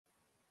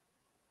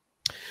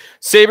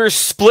Sabres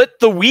split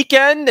the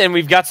weekend, and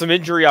we've got some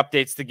injury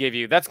updates to give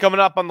you. That's coming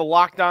up on the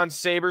Locked On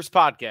Sabres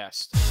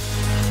podcast.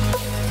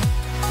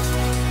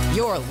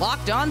 Your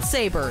Locked On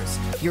Sabres,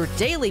 your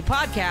daily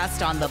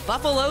podcast on the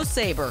Buffalo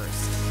Sabres.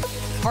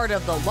 Part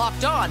of the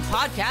Locked On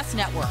Podcast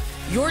Network,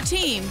 your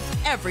team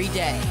every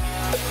day.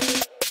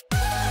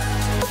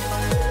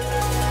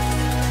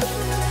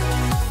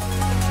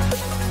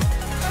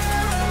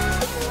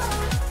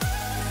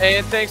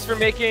 And thanks for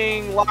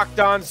making Locked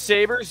On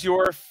Sabres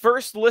your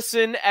first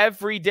listen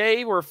every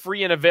day. We're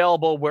free and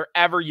available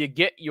wherever you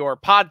get your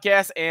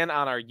podcasts and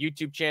on our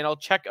YouTube channel.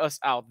 Check us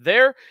out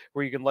there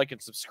where you can like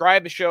and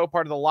subscribe to the show,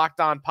 part of the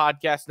Locked On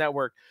Podcast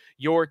Network,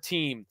 your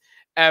team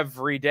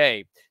every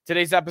day.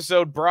 Today's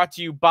episode brought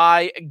to you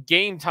by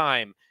Game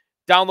Time.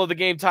 Download the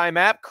Game Time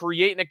app,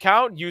 create an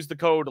account, use the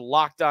code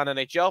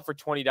LOCKEDONNHL for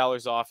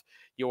 $20 off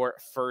your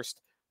first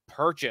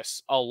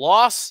purchase. A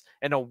loss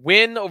and a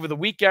win over the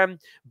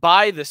weekend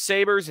by the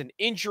Sabres, an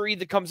injury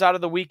that comes out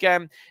of the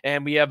weekend,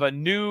 and we have a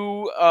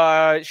new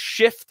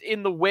shift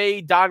in the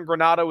way Don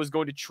Granato is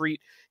going to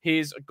treat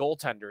his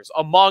goaltenders,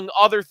 among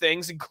other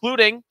things,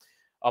 including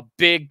a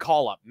big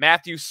call-up.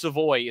 Matthew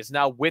Savoie is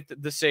now with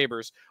the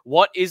Sabres.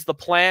 What is the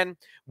plan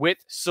with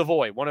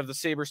Savoie? One of the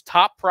Sabres'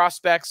 top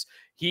prospects.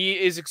 He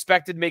is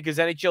expected to make his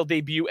NHL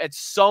debut at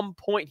some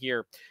point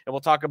here, and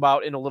we'll talk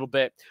about in a little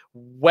bit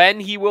when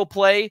he will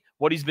play,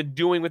 what he's been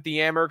doing with the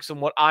Amerks,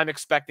 and what I'm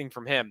expecting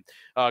from him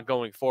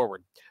going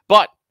forward.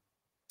 But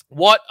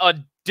what a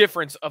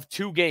difference of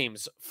two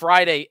games,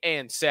 Friday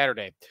and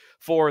Saturday,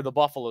 for the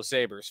Buffalo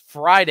Sabres.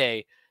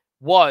 Friday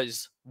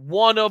was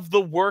one of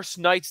the worst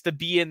nights to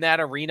be in that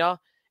arena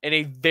in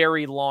a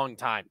very long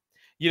time.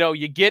 You know,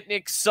 you're getting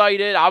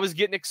excited. I was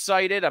getting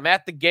excited. I'm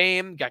at the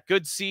game, got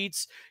good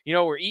seats. You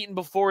know, we're eating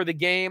before the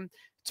game.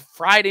 It's a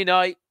Friday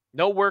night,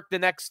 no work the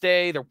next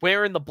day. They're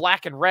wearing the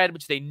black and red,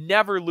 which they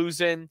never lose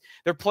in.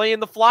 They're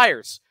playing the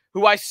Flyers,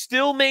 who I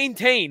still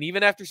maintain,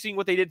 even after seeing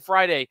what they did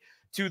Friday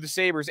to the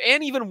Sabres,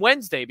 and even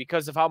Wednesday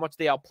because of how much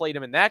they outplayed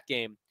them in that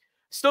game,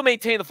 still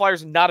maintain the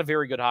Flyers are not a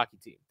very good hockey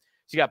team.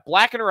 So you got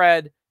black and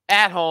red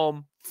at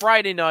home,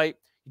 Friday night.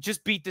 You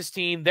just beat this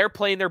team. They're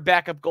playing their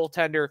backup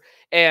goaltender,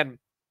 and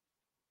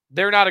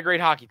they're not a great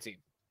hockey team.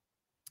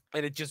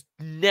 And it just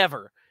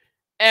never,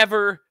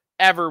 ever,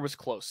 ever was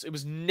close. It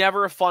was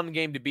never a fun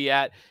game to be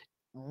at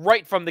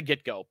right from the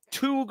get-go.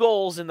 2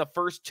 goals in the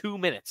first 2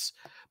 minutes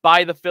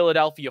by the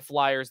Philadelphia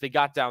Flyers. They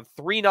got down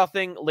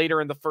 3-0 later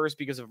in the first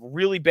because of a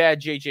really bad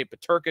J.J.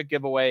 Peterka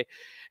giveaway,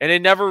 and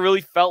it never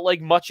really felt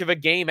like much of a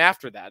game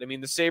after that. I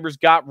mean, the Sabres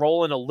got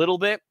rolling a little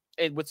bit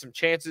and with some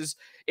chances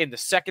in the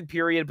second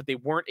period, but they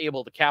weren't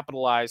able to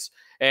capitalize,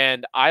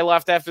 and I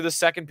left after the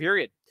second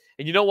period.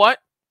 And you know what?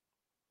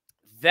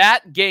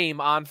 That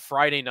game on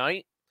Friday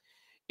night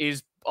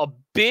is a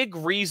big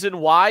reason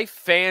why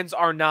fans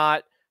are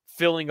not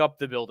filling up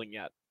the building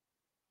yet.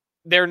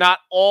 They're not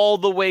all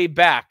the way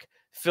back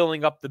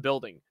filling up the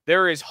building.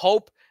 There is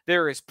hope,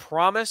 there is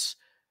promise,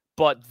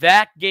 but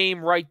that game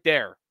right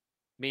there,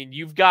 I mean,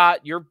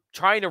 you're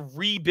trying to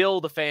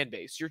rebuild a fan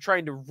base. You're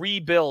trying to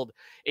rebuild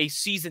a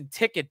season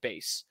ticket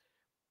base.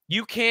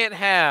 You can't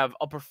have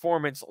a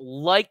performance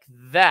like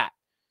that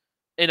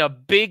in a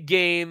big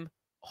game,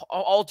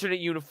 alternate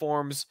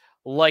uniforms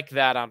like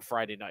that on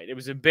Friday night. It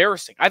was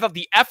embarrassing. I thought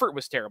the effort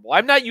was terrible.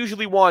 I'm not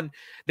usually one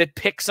that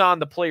picks on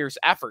the player's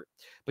effort,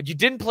 but you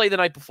didn't play the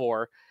night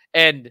before,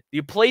 and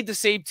you played the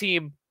same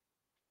team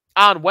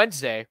on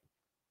Wednesday.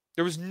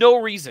 There was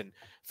no reason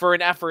for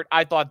an effort,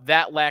 I thought,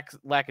 that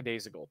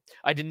lackadaisical.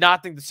 I did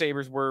not think the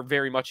Sabres were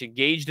very much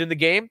engaged in the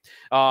game,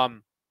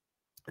 and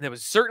that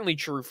was certainly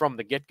true from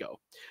the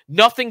get-go.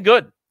 Nothing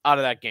good out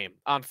of that game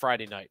on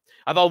Friday night.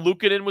 I thought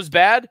Luukkonen was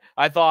bad.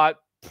 I thought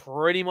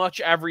pretty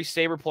much every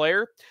Sabre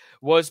player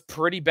was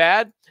pretty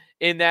bad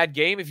in that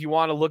game. If you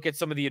want to look at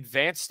some of the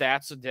advanced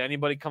stats, did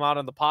anybody come out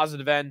on the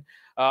positive end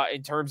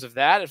in terms of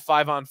that at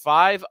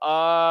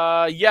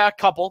 5-on-5? Yeah, a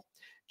couple.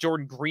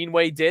 Jordan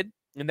Greenway did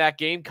in that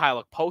game.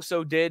 Kyle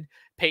Okposo did.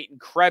 Peyton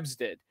Krebs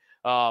did.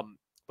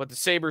 But the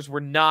Sabres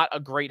were not a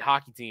great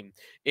hockey team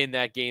in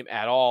that game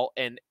at all.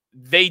 And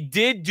they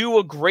did do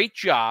a great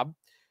job,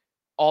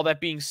 all that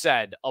being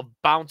said, of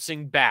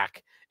bouncing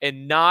back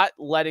and not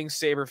letting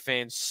Sabre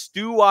fans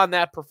stew on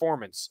that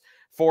performance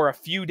for a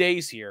few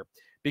days here,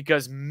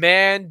 because,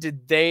 man,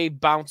 did they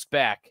bounce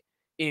back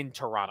in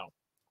Toronto.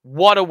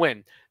 What a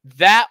win.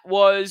 That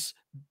was,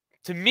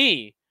 to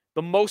me,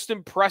 the most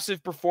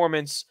impressive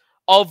performance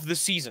of the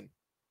season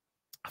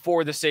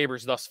for the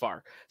Sabres thus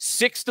far.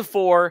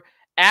 6-4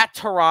 at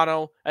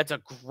Toronto. That's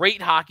a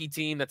great hockey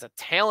team. That's a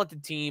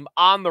talented team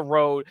on the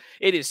road.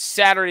 It is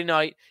Saturday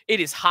night. It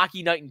is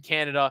hockey night in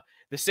Canada.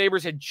 The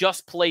Sabres had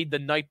just played the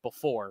night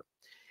before,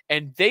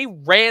 and they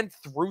ran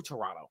through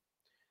Toronto.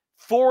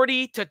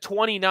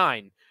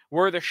 40-29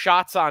 were the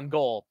shots on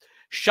goal.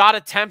 Shot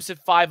attempts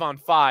at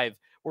 5-on-5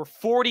 were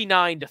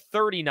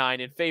 49-39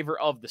 in favor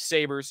of the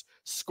Sabres.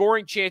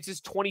 Scoring chances,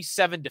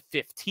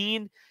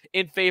 27-15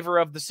 in favor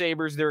of the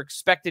Sabres. Their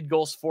expected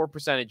goals for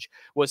percentage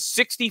was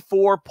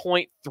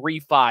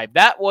 64.35.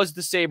 That was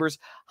the Sabres'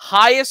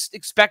 highest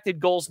expected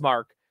goals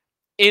mark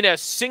in a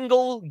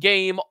single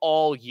game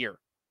all year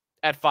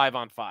at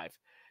 5-on-5.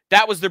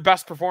 That was their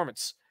best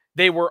performance.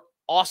 They were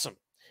awesome.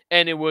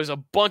 And it was a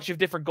bunch of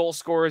different goal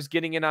scorers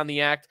getting in on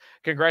the act.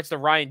 Congrats to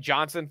Ryan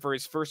Johnson for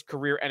his first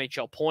career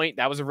NHL point.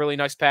 That was a really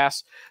nice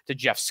pass to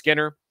Jeff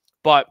Skinner.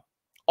 But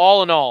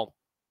all in all,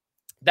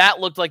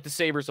 that looked like the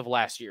Sabres of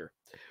last year,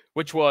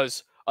 which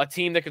was a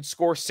team that could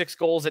score 6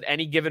 goals at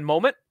any given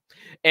moment.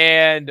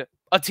 And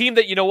a team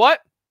that, you know what,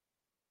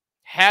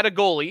 had a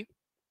goalie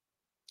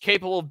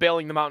capable of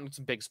bailing them out in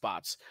some big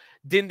spots.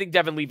 Didn't think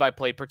Devon Levi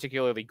played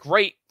particularly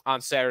great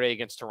on Saturday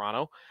against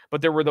Toronto,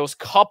 but there were those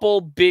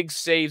couple big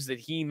saves that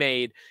he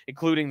made,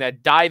 including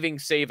that diving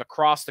save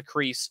across the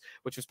crease,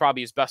 which was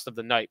probably his best of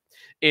the night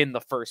in the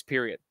first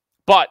period.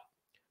 But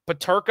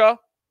Peterka,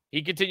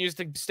 he continues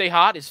to stay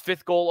hot, his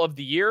 5th goal of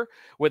the year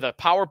with a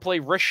power play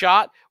wrist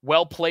shot,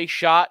 well-placed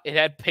shot. It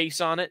had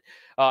pace on it.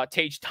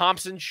 Tage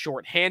Thompson,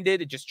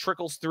 shorthanded. It just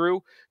trickles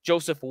through.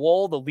 Joseph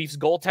Woll, the Leafs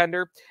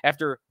goaltender,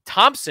 after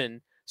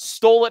Thompson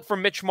stole it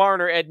from Mitch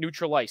Marner at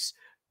neutral ice.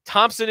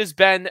 Thompson has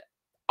been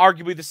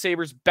arguably the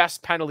Sabres'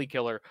 best penalty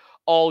killer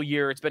all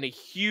year. It's been a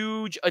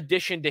huge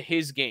addition to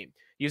his game.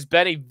 He has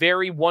been a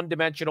very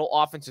one-dimensional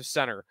offensive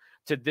center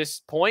to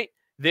this point.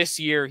 This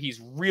year, he's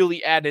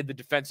really added the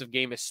defensive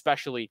game,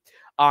 especially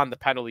on the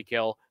penalty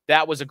kill.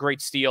 That was a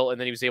great steal, and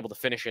then he was able to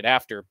finish it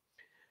after.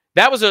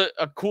 That was a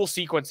cool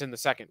sequence in the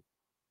second.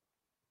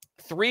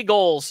 3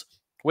 goals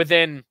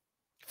within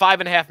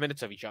 5.5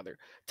 minutes of each other.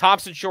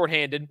 Thompson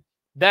shorthanded,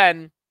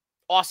 then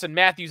Austin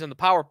Matthews on the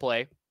power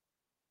play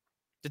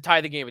to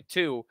tie the game at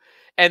 2.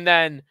 And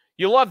then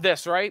you love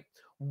this, right?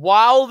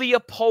 While the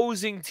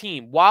opposing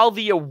team, while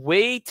the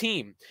away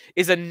team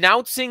is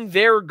announcing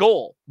their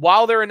goal,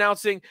 while they're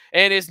announcing,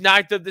 and his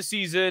 9th of the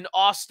season,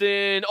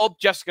 Austin,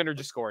 Jeff Skinner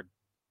just scored.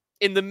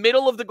 In the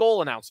middle of the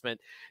goal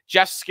announcement,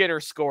 Jeff Skinner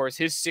scores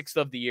his 6th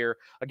of the year.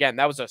 Again,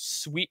 that was a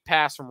sweet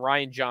pass from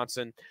Ryan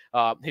Johnson,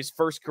 his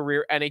first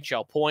career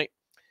NHL point.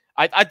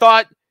 I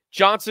thought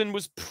Johnson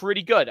was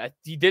pretty good.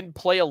 He didn't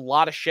play a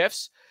lot of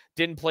shifts,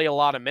 didn't play a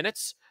lot of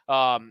minutes.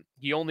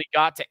 He only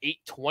got to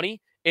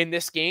 820 in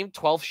this game,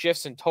 12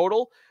 shifts in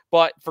total.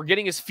 But for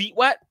getting his feet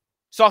wet,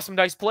 saw some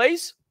nice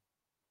plays,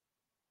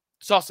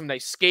 saw some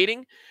nice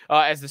skating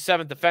as the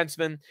 7th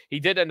defenseman. He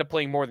did end up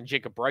playing more than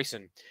Jacob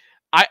Bryson.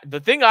 The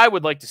thing I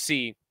would like to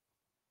see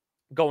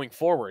going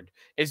forward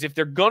is if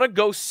they're going to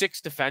go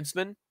 6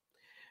 defensemen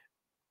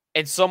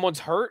and someone's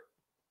hurt,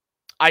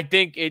 I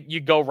think you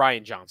go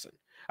Ryan Johnson.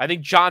 I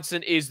think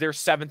Johnson is their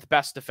 7th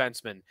best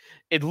defenseman,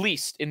 at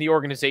least in the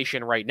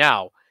organization right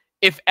now.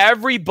 If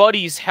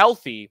everybody's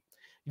healthy,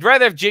 you'd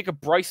rather have Jacob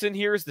Bryson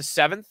here as the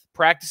 7th,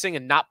 practicing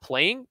and not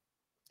playing,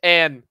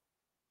 and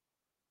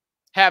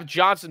have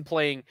Johnson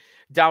playing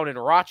down in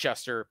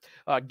Rochester,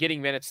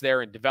 getting minutes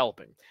there and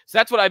developing. So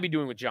that's what I'd be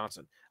doing with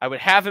Johnson. I would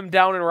have him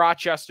down in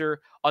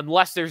Rochester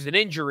unless there's an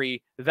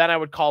injury, then I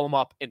would call him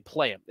up and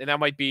play him. And that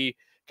might be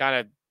kind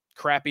of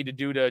crappy to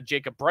do to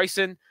Jacob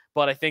Bryson,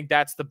 but I think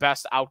that's the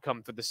best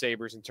outcome for the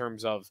Sabres in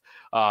terms of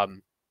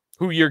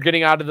who you're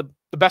getting out of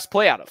the best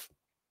play out of.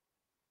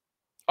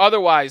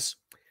 Otherwise,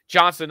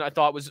 Johnson, I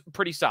thought, was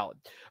pretty solid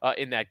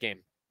in that game.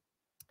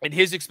 And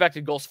his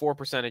expected goals for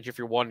percentage, if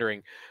you're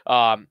wondering,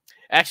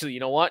 actually, you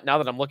know what? Now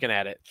that I'm looking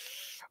at it,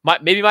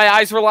 maybe my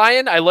eyes were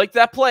lying. I liked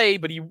that play,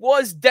 but he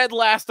was dead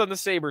last on the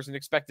Sabres in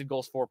expected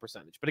goals for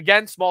percentage. But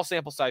again, small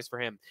sample size for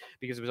him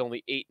because it was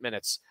only 8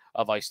 minutes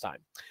of ice time.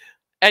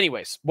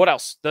 Anyways, what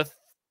else?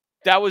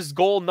 That was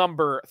goal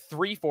number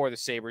 3 for the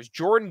Sabres.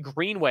 Jordan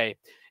Greenway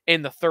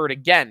in the 3rd.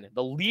 Again,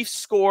 the Leafs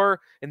score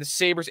and the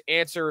Sabres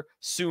answer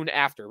soon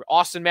after.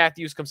 Austin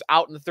Matthews comes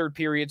out in the 3rd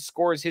period,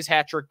 scores his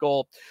hat-trick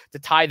goal to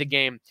tie the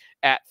game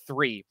at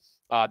 3.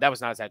 That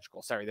was not his hat-trick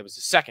goal. Sorry, that was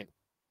his 2nd.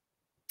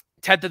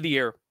 10th of the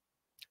year.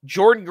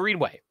 Jordan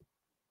Greenway,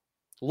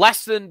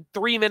 less than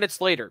 3 minutes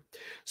later,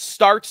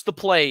 starts the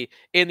play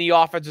in the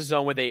offensive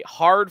zone with a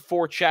hard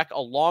forecheck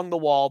along the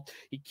wall.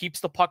 He keeps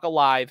the puck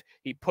alive.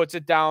 He puts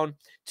it down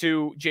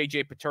to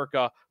J.J.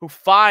 Peterka, who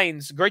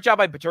finds, great job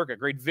by Peterka,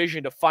 great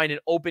vision to find an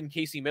open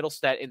Casey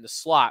Mittelstadt in the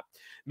slot.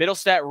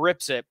 Mittelstadt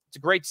rips it. It's a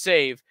great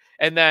save.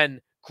 And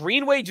then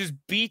Greenway just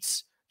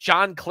beats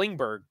John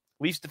Klingberg,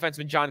 Leafs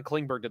defenseman John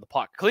Klingberg, to the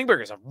puck.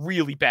 Klingberg is a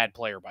really bad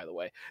player, by the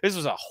way. This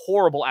was a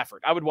horrible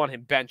effort. I would want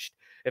him benched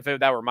if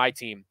that were my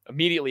team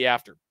immediately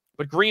after.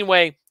 But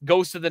Greenway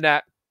goes to the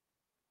net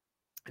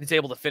and is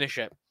able to finish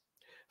it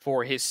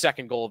for his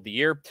 2nd goal of the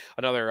year.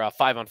 Another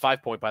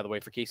 5-on-5 point, by the way,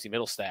 for Casey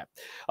Mittelstadt.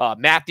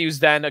 Matthews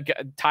then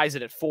ties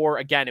it at 4.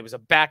 Again, it was a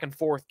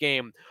back-and-forth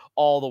game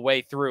all the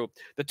way through.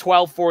 The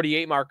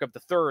 12:48 mark of the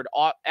 3rd,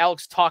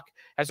 Alex Tuch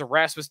has a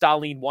Rasmus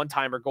Dahlin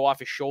one-timer go off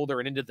his shoulder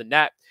and into the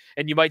net.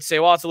 And you might say,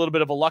 well, it's a little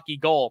bit of a lucky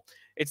goal.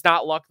 It's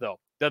not luck, though.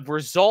 The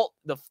result,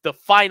 the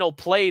final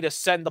play to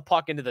send the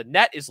puck into the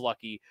net is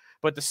lucky,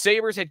 but the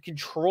Sabres had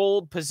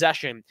controlled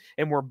possession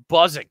and were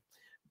buzzing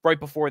right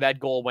before that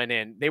goal went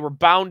in. They were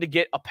bound to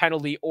get a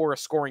penalty or a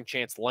scoring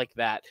chance like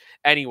that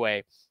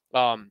anyway.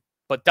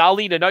 But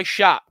Dahlin, a nice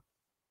shot.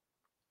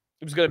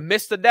 He was going to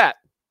miss the net,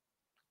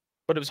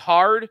 but it was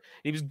hard.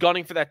 He was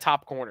gunning for that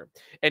top corner,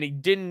 and he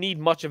didn't need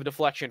much of a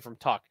deflection from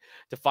Tuch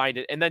to find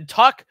it. And then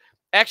Tuch,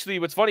 actually,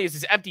 what's funny is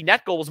his empty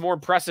net goal was more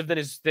impressive than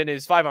his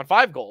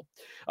 5-on-5 goal.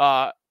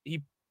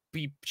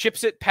 He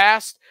chips it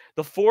past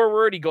the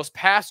forward. He goes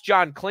past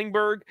John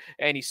Klingberg,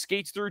 and he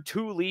skates through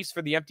 2 Leafs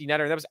for the empty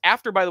netter. And that was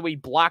after, by the way, he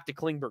blocked a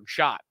Klingberg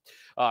shot.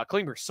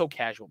 Klingberg's so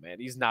casual,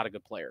 man. He's not a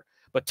good player.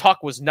 But Tuch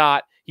was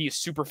not. He is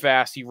super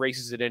fast. He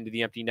races it into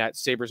the empty net.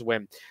 Sabres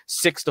win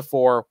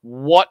 6-4.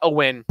 What a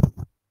win.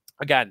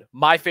 Again,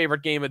 my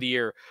favorite game of the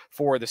year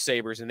for the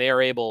Sabres, and they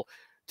are able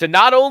to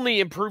not only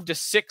improve to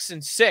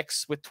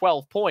 6-6 with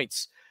 12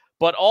 points,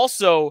 but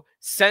also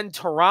send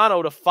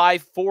Toronto to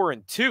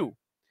 5-4-2.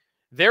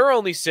 They're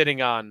only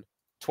sitting on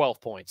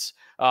 12 points.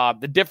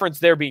 The difference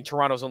there being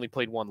Toronto's only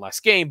played 1 less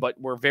game, but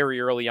we're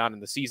very early on in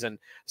the season.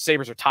 The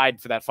Sabres are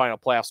tied for that final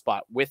playoff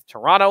spot with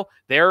Toronto.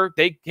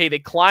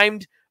 They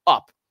climbed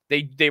up.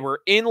 They were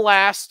in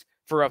last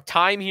for a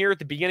time here at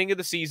the beginning of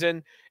the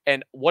season.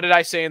 And what did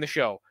I say in the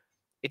show?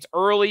 It's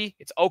early.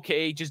 It's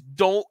okay. Just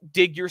don't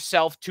dig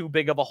yourself too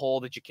big of a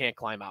hole that you can't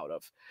climb out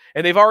of.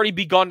 And they've already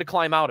begun to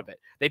climb out of it.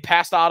 They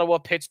passed Ottawa,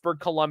 Pittsburgh,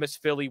 Columbus,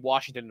 Philly,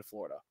 Washington, and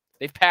Florida.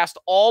 They've passed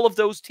all of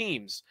those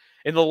teams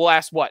in the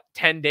last,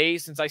 10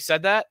 days since I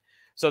said that?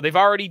 So they've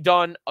already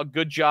done a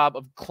good job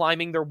of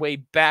climbing their way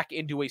back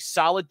into a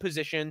solid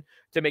position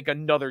to make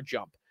another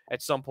jump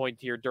at some point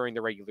here during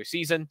the regular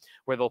season,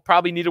 where they'll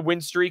probably need a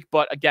win streak.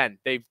 But again,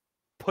 they've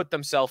put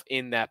themselves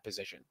in that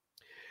position.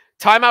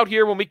 Timeout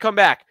here. When we come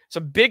back,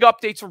 some big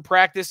updates from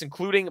practice,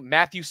 including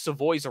Matthew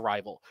Savoie's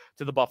arrival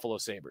to the Buffalo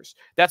Sabres.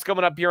 That's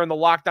coming up here on the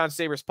Locked On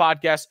Sabres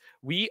podcast.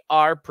 We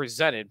are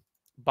presented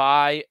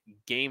by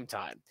Game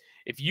Time.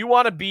 If you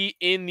want to be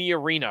in the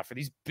arena for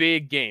these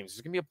big games,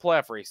 there's going to be a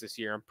playoff race this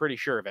year. I'm pretty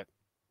sure of it.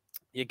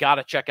 You got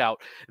to check out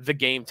the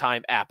Game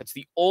Time app. It's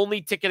the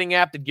only ticketing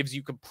app that gives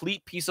you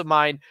complete peace of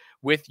mind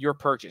with your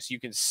purchase. You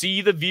can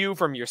see the view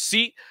from your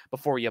seat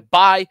before you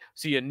buy,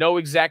 so you know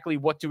exactly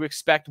what to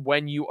expect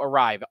when you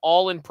arrive.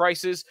 All in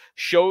prices,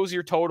 shows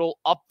your total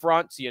up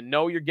front, so you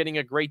know you're getting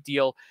a great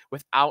deal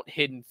without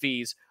hidden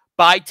fees.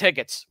 Buy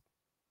tickets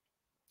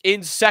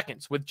in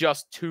seconds with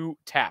just 2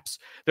 taps.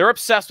 They're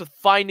obsessed with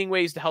finding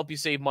ways to help you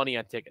save money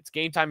on tickets.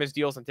 Game Time has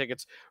deals on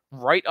tickets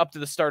right up to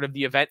the start of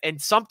the event, and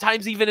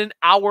sometimes even an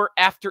hour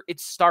after it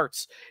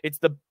starts. It's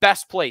the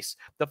best place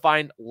to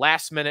find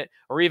last minute,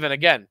 or even,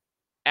 again,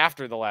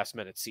 after the last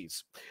minute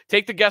seats.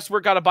 Take the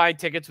guesswork out of buying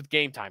tickets with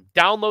Game Time.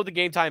 Download the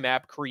Game Time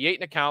app, create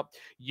an account,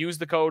 use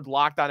the code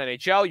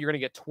LOCKEDONNHL. You're going to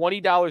get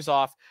 $20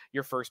 off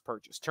your first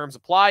purchase. Terms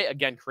apply.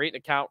 Again, create an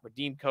account,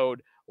 redeem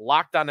code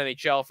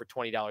LOCKEDONNHL for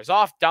 $20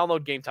 off.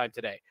 Download Game Time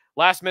today.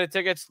 Last minute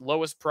tickets,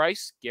 lowest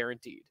price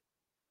guaranteed.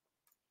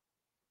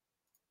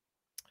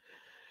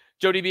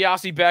 Joe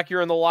DiBiase back here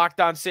on the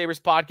Locked On Sabres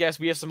podcast.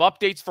 We have some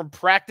updates from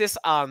practice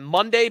on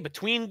Monday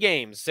between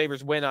games.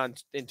 Sabres win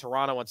in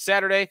Toronto on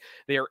Saturday.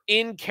 They are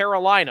in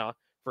Carolina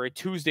for a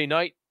Tuesday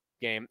night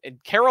game.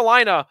 And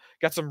Carolina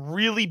got some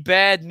really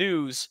bad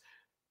news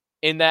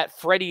in that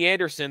Freddie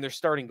Anderson, their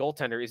starting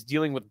goaltender, is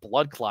dealing with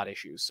blood clot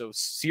issues. So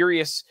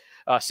serious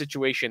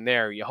situation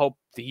there. You hope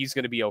that he's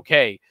going to be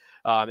okay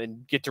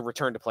and get to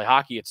return to play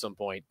hockey at some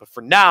point. But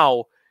for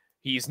now,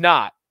 he's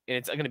not. And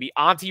it's going to be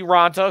Antti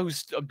Raanta,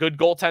 who's a good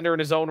goaltender in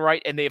his own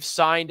right. And they have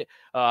signed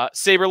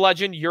Sabre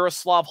legend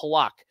Yaroslav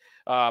Halak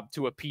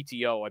to a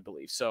PTO, I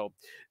believe. So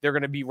they're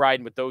going to be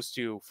riding with those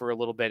two for a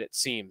little bit, it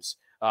seems.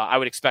 I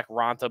would expect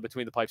Raanta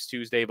between the pipes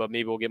Tuesday, but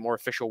maybe we'll get more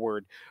official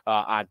word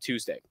on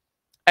Tuesday.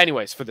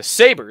 Anyways, for the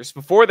Sabres,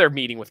 before their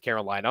meeting with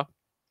Carolina,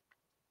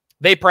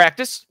 they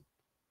practiced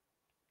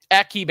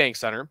at KeyBank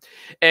Center.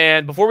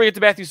 And before we get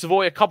to Matthew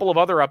Savoie, a couple of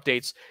other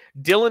updates.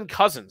 Dylan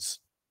Cousins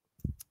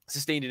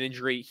sustained an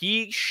injury.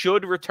 He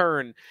should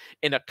return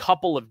in a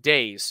couple of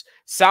days.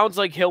 Sounds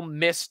like he'll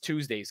miss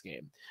Tuesday's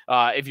game,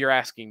 if you're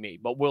asking me,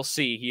 but we'll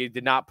see. He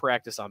did not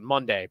practice on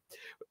Monday.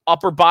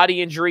 Upper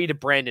body injury to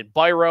Brandon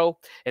Byro,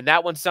 and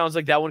that one sounds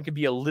like that one could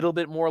be a little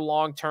bit more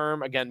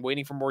long-term. Again,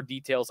 waiting for more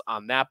details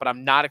on that, but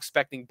I'm not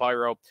expecting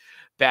Byro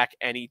back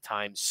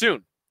anytime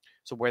soon.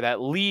 So where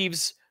that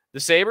leaves the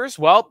Sabres,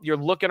 well, you're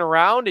looking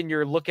around and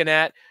you're looking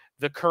at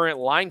the current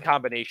line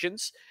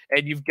combinations,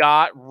 and you've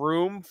got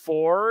room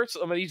for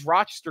some of these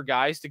Rochester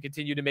guys to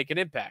continue to make an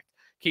impact.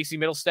 Casey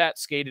Middlestat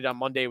skated on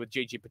Monday with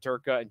J.J.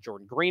 Peterka and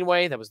Jordan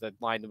Greenway. That was the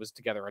line that was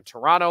together in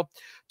Toronto.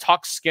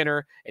 Tuch,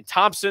 Skinner, and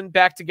Thompson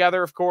back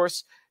together, of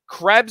course.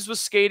 Krebs was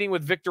skating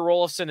with Victor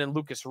Olofsson and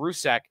Lucas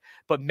Rusek,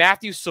 but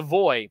Matthew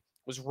Savoie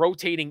was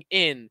rotating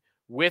in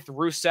with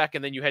Rusek,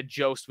 and then you had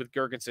Jost with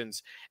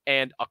Girgensons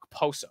and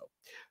Okposo.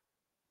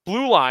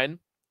 Blue line,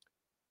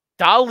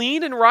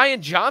 Dahlin and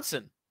Ryan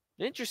Johnson.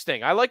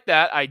 Interesting. I like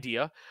that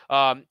idea.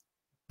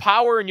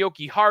 Power and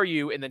Yoki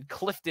Haru, and then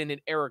Clifton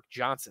and Eric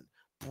Johnson.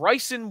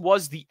 Bryson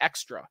was the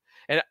extra.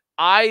 And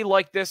I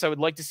like this. I would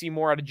like to see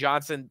more out of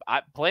Johnson.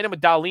 Playing him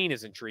with Dahlin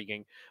is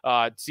intriguing.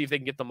 See if they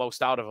can get the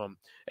most out of him.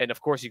 And,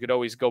 of course, you could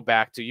always go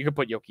back to, you could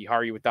put Yoki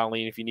Haru with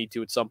Dahlin if you need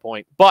to at some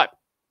point. But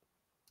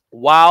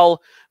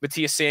while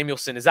Matthias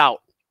Samuelsson is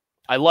out,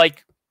 I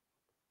like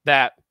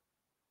that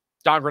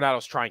Don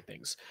Granato's trying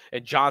things,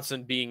 and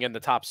Johnson being in the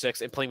top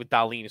 6 and playing with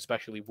Dahlin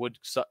especially would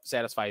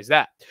satisfy as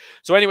that.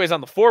 So anyways,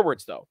 on the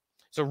forwards though,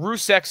 so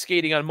Rusek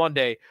skating on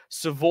Monday,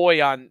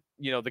 Savoie on,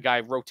 the guy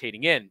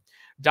rotating in.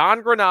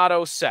 Don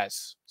Granato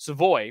says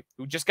Savoie,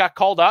 who just got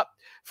called up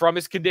from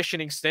his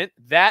conditioning stint,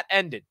 that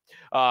ended.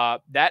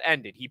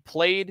 He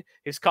played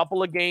his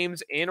couple of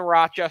games in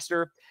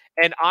Rochester,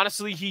 and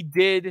honestly, he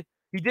did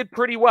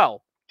pretty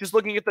well. Just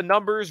looking at the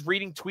numbers,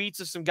 reading tweets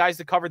of some guys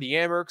that cover the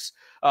Amerks,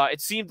 it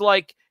seemed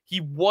like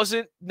he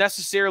wasn't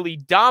necessarily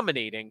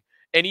dominating.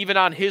 And even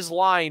on his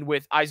line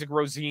with Isaac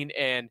Rosine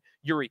and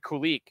Yuri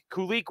Kulik,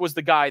 Kulik was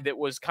the guy that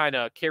was kind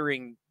of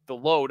carrying the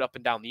load up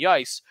and down the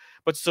ice.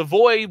 But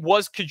Savoie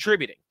was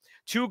contributing.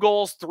 2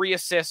 goals, 3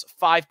 assists,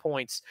 5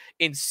 points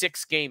in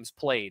 6 games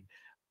played.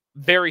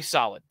 Very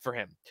solid for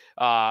him.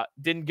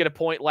 Didn't get a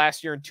point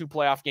last year in 2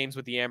 playoff games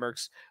with the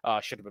Amerks.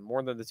 Should have been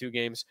more than the 2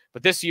 games.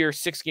 But this year,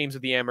 6 games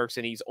with the Amerks,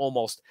 and he's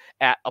almost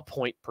at a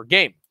point per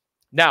game.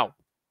 Now,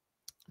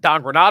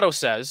 Don Granato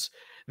says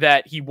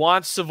that he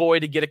wants Savoie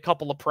to get a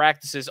couple of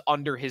practices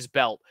under his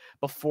belt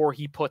before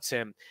he puts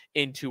him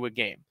into a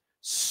game.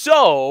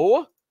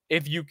 So,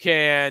 if you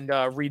can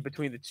read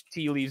between the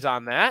tea leaves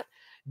on that,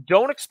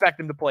 don't expect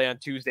him to play on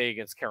Tuesday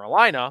against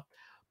Carolina,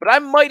 but I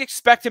might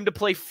expect him to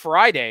play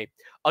Friday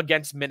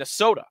against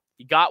Minnesota.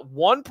 He got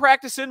 1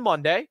 practice in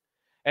Monday,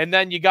 and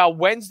then you got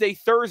Wednesday,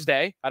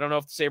 Thursday. I don't know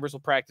if the Sabres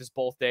will practice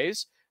both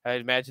days. I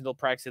imagine they'll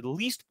practice at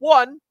least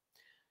 1.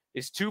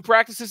 Is 2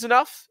 practices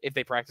enough? If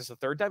they practice a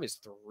 3rd time, is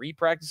 3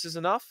 practices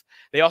enough?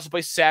 They also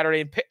play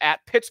Saturday at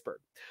Pittsburgh.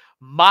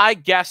 My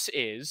guess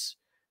is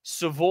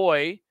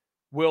Savoie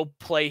will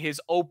play his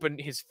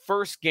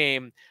first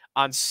game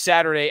on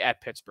Saturday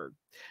at Pittsburgh.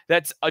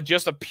 That's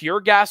just a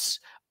pure guess.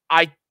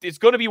 It's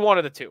going to be one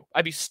of the 2.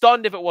 I'd be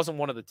stunned if it wasn't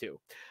one of the 2.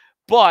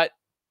 But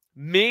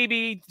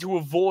maybe to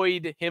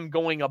avoid him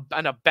going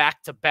on a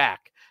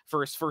back-to-back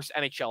for his first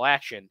NHL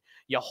action,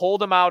 you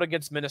hold him out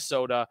against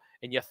Minnesota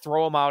and you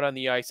throw him out on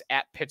the ice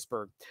at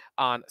Pittsburgh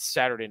on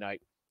Saturday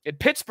night. And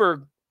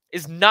Pittsburgh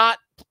is not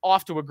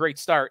off to a great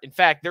start. In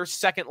fact, they're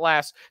second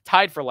last,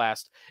 tied for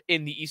last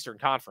in the Eastern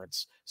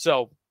Conference.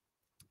 So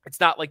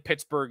it's not like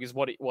Pittsburgh is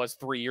what it was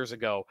 3 years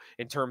ago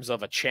in terms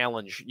of a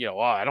challenge.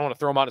 I don't want to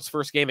throw him out his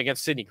first game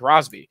against Sidney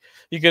Crosby.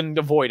 You can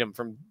avoid him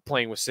from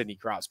playing with Sidney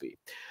Crosby.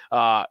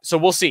 So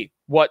we'll see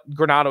what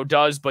Granato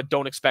does, but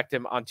don't expect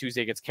him on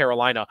Tuesday against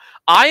Carolina.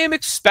 I am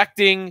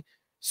expecting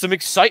some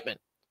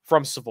excitement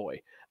from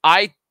Savoie.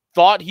 I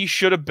thought he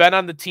should have been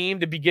on the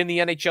team to begin the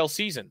NHL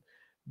season,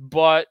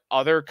 but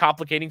other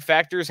complicating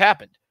factors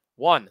happened.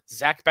 1,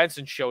 Zach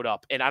Benson showed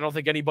up, and I don't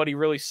think anybody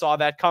really saw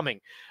that coming.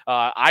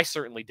 I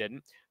certainly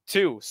didn't.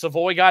 2,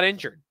 Savoie got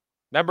injured.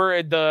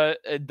 Remember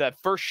the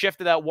first shift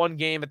of that 1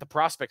 game at the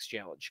Prospects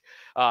Challenge,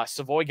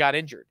 Savoie got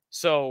injured.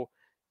 So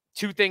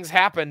 2 things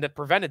happened that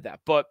prevented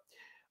that. But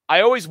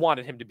I always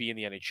wanted him to be in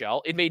the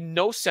NHL. It made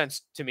no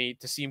sense to me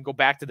to see him go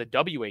back to the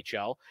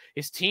WHL.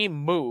 His team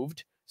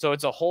moved, so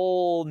it's a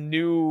whole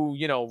new,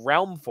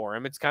 realm for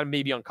him. It's kind of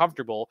maybe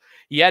uncomfortable.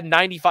 He had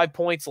 95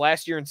 points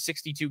last year in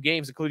 62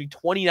 games, including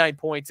 29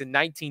 points in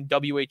 19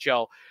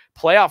 WHL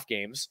playoff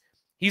games.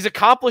 He's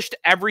accomplished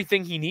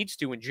everything he needs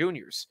to in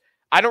juniors.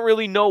 I don't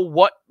really know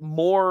what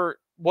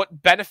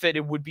benefit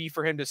it would be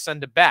for him to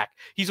send it back.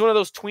 He's one of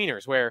those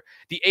tweeners where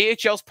the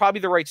AHL is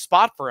probably the right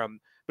spot for him,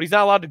 but he's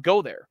not allowed to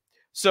go there.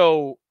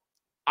 So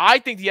I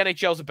think the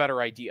NHL is a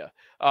better idea.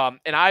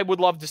 And I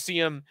would love to see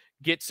him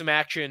get some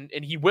action,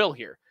 and he will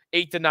here.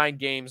 8 to 9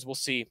 games, we'll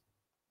see,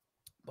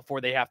 before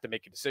they have to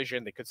make a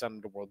decision. They could send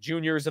him to World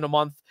Juniors in a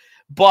month.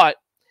 But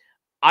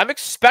I'm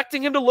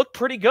expecting him to look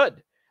pretty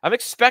good. I'm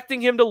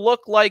expecting him to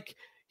look like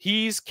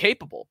he's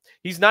capable.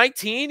 He's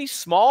 19. He's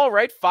small,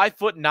 right?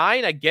 5'9".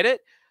 I get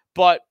it.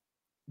 But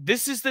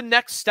this is the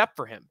next step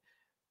for him.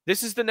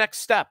 This is the next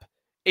step.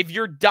 If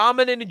you're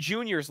dominant in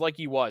juniors like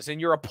he was,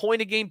 and you're a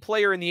point-a-game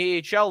player in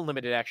the AHL in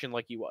limited action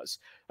like he was,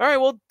 all right,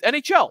 well,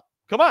 NHL,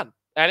 come on.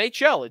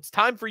 NHL, it's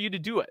time for you to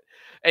do it.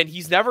 And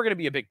he's never going to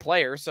be a big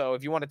player. So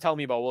if you want to tell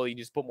me about, well, you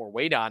just put more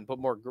weight on, put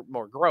more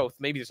growth,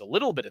 maybe there's a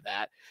little bit of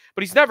that,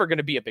 but he's never going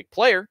to be a big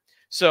player.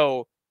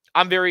 So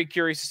I'm very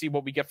curious to see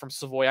what we get from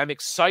Savoie. I'm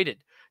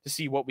excited to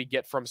see what we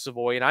get from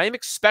Savoie, and I am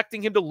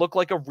expecting him to look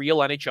like a real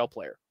NHL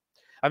player.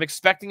 I'm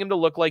expecting him to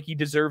look like he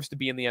deserves to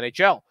be in the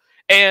NHL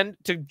and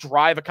to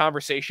drive a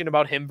conversation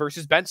about him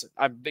versus Benson.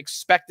 I'm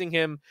expecting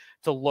him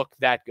to look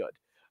that good.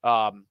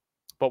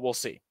 But we'll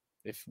see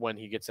when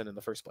he gets in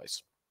the first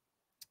place.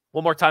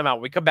 One more time out.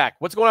 When we come back,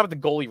 what's going on with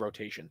the goalie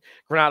rotation?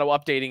 Granato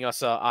updating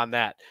us on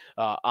that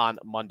on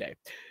Monday.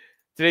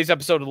 Today's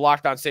episode of the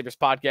Locked On Sabres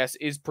podcast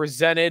is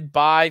presented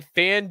by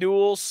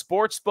FanDuel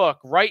Sportsbook.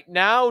 Right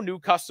now, new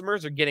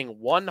customers are getting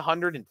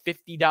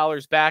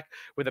 $150 back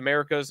with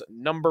America's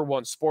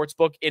 #1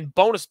 sportsbook in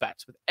bonus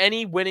bets with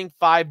any winning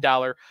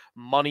 $5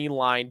 money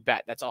line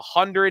bet. That's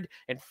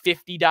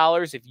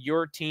 $150 if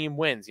your team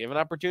wins. You have an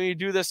opportunity to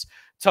do this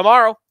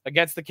tomorrow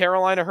against the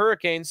Carolina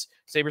Hurricanes.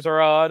 Sabres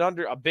are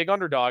a big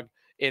underdog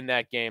in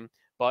that game.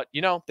 But,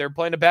 they're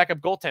playing a backup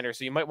goaltender,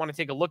 so you might want to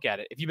take a look at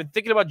it. If you've been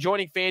thinking about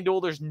joining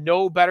FanDuel, there's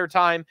no better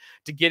time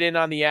to get in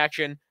on the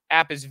action.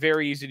 App is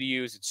very easy to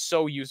use. It's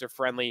so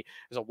user-friendly.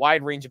 There's a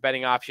wide range of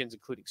betting options,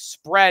 including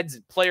spreads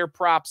and player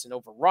props and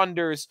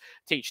over-unders.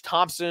 Tage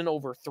Thompson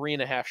over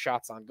 3.5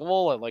 shots on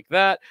goal. I like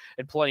that.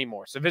 And plenty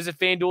more. So visit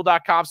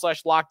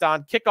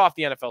FanDuel.com/lockedon. Kick off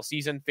the NFL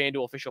season.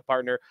 FanDuel, official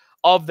partner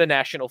of the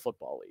National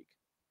Football League.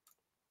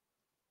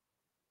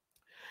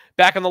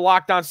 Back on the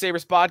Locked On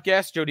Sabres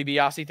podcast, Joe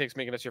DiBiase, thanks for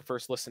making us your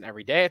first listen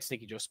every day at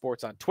Sneaky Joe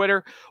Sports on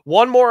Twitter.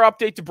 One more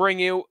update to bring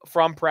you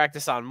from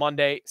practice on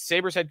Monday.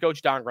 Sabres head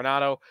coach Don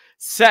Granato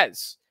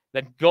says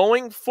that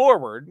going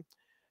forward,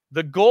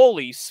 the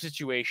goalie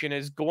situation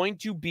is going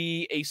to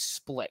be a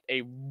split.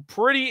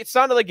 It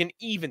sounded like an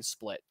even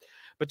split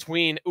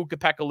between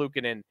Ukko-Pekka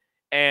Luukkonen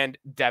and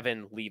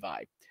Devon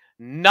Levi.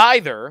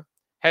 Neither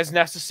has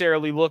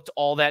necessarily looked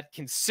all that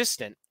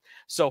consistent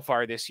so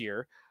far this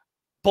year.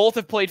 Both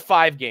have played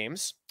 5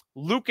 games.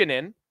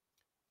 Luukkonen,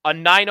 a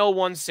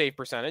 .901 save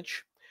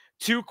percentage,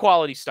 2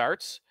 quality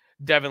starts.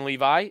 Devon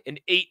Levi, an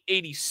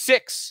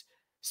 .886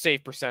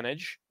 save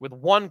percentage with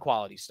 1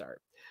 quality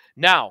start.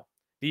 Now,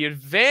 the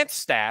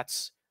advanced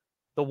stats,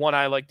 the one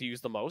I like to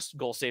use the most,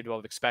 goal saved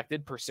above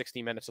expected per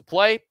 60 minutes of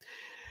play,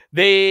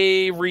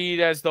 they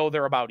read as though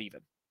they're about even.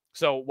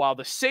 So while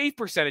the save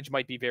percentage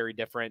might be very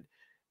different,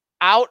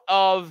 out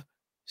of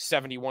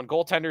 71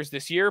 goaltenders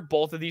this year.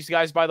 Both of these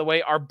guys, by the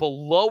way, are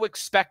below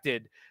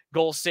expected.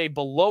 Goals saved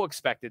below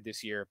expected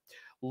this year.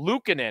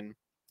 Luukkonen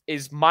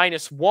is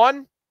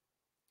 -1.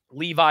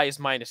 Levi is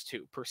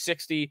 -2 per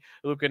 60.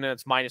 Luukkonen,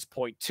 that's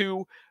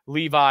 -0.2.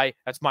 Levi,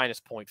 that's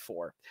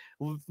 -0.4.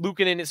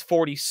 Luukkonen is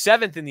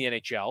 47th in the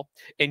NHL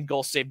in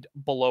goals saved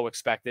below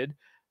expected.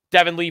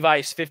 Devon Levi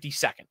is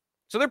 52nd.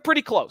 So they're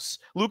pretty close.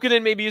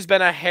 Luukkonen maybe has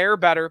been a hair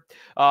better,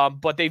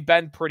 but they've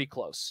been pretty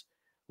close.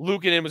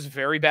 Luukkonen was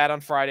very bad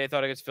on Friday, I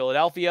thought, against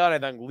Philadelphia,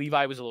 and I think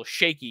Levi was a little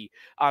shaky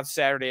on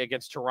Saturday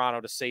against Toronto,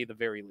 to say the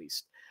very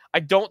least. I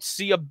don't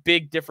see a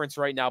big difference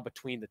right now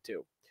between the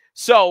two.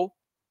 So,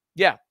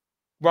 yeah,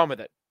 run with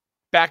it.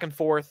 Back and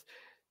forth.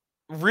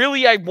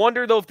 Really, I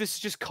wonder, though, if this is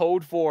just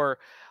code for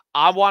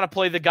I want to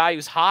play the guy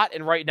who's hot,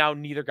 and right now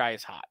neither guy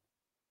is hot.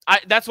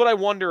 That's what I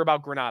wonder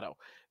about Granato.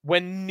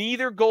 When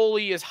neither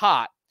goalie is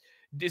hot,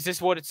 is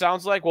this what it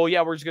sounds like? Well,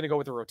 yeah, we're just going to go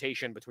with a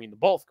rotation between the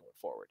both going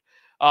forward.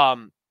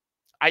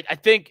 I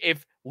think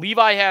if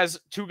Levi has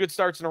 2 good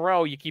starts in a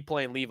row, you keep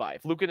playing Levi.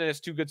 If Luukkonen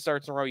has 2 good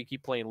starts in a row, you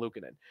keep playing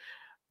Luukkonen.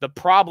 The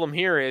problem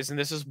here is, and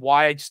this is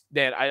why I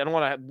don't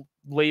want to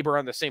labor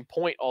on the same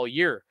point all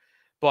year,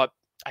 but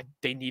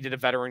they needed a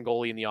veteran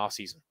goalie in the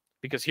offseason,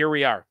 because here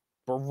we are.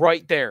 We're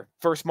right there.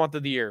 First month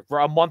of the year. We're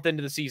a month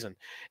into the season.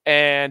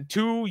 And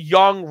 2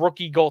 young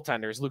rookie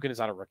goaltenders, Luukkonen is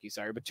not a rookie,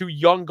 sorry, but 2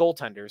 young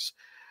goaltenders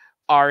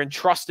are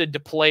entrusted to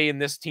play in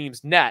this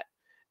team's net.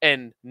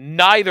 And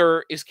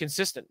neither is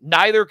consistent.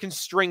 Neither can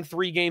string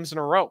 3 games in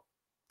a row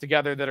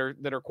together that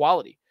are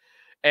quality.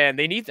 And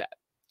they need that.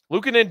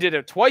 Luukkonen did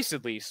it twice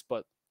at least,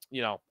 but,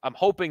 I'm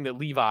hoping that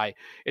Levi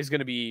is going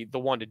to be the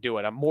one to do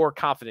it. I'm more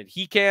confident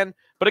he can.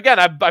 But again,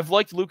 I've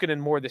liked Luukkonen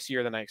more this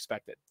year than I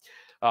expected.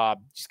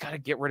 Just got to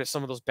get rid of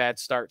some of those bad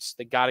starts.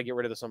 They got to get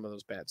rid of some of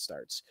those bad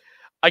starts.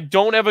 I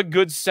don't have a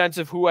good sense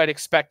of who I'd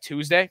expect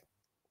Tuesday.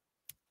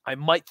 I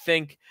might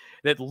think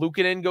that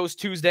Luukkonen goes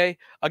Tuesday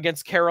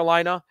against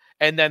Carolina,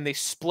 and then they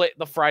split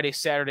the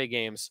Friday-Saturday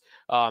games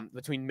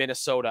between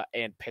Minnesota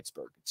and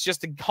Pittsburgh. It's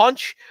just a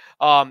hunch,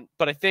 but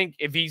I think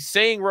if he's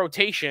saying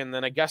rotation,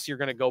 then I guess you're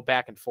going to go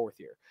back and forth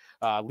here.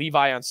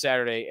 Levi on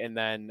Saturday, and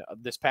then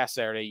this past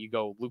Saturday, you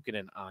go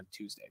Luukkonen on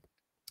Tuesday.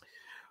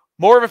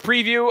 More of a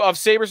preview of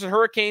Sabres and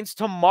Hurricanes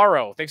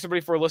tomorrow. Thanks,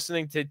 everybody, for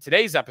listening to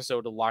today's episode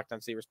of the Locked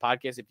On Sabres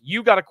podcast. If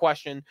you got a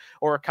question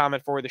or a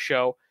comment for the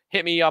show,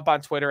 hit me up on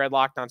Twitter at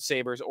Locked On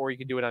Sabres, or you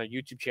can do it on our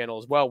YouTube channel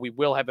as well. We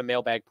will have a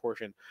mailbag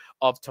portion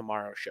of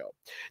tomorrow's show.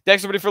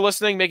 Thanks, everybody, for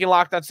listening, making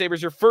Locked On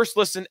Sabres your first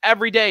listen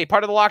every day.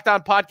 Part of the Locked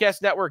On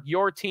Podcast Network,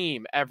 your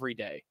team every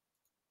day.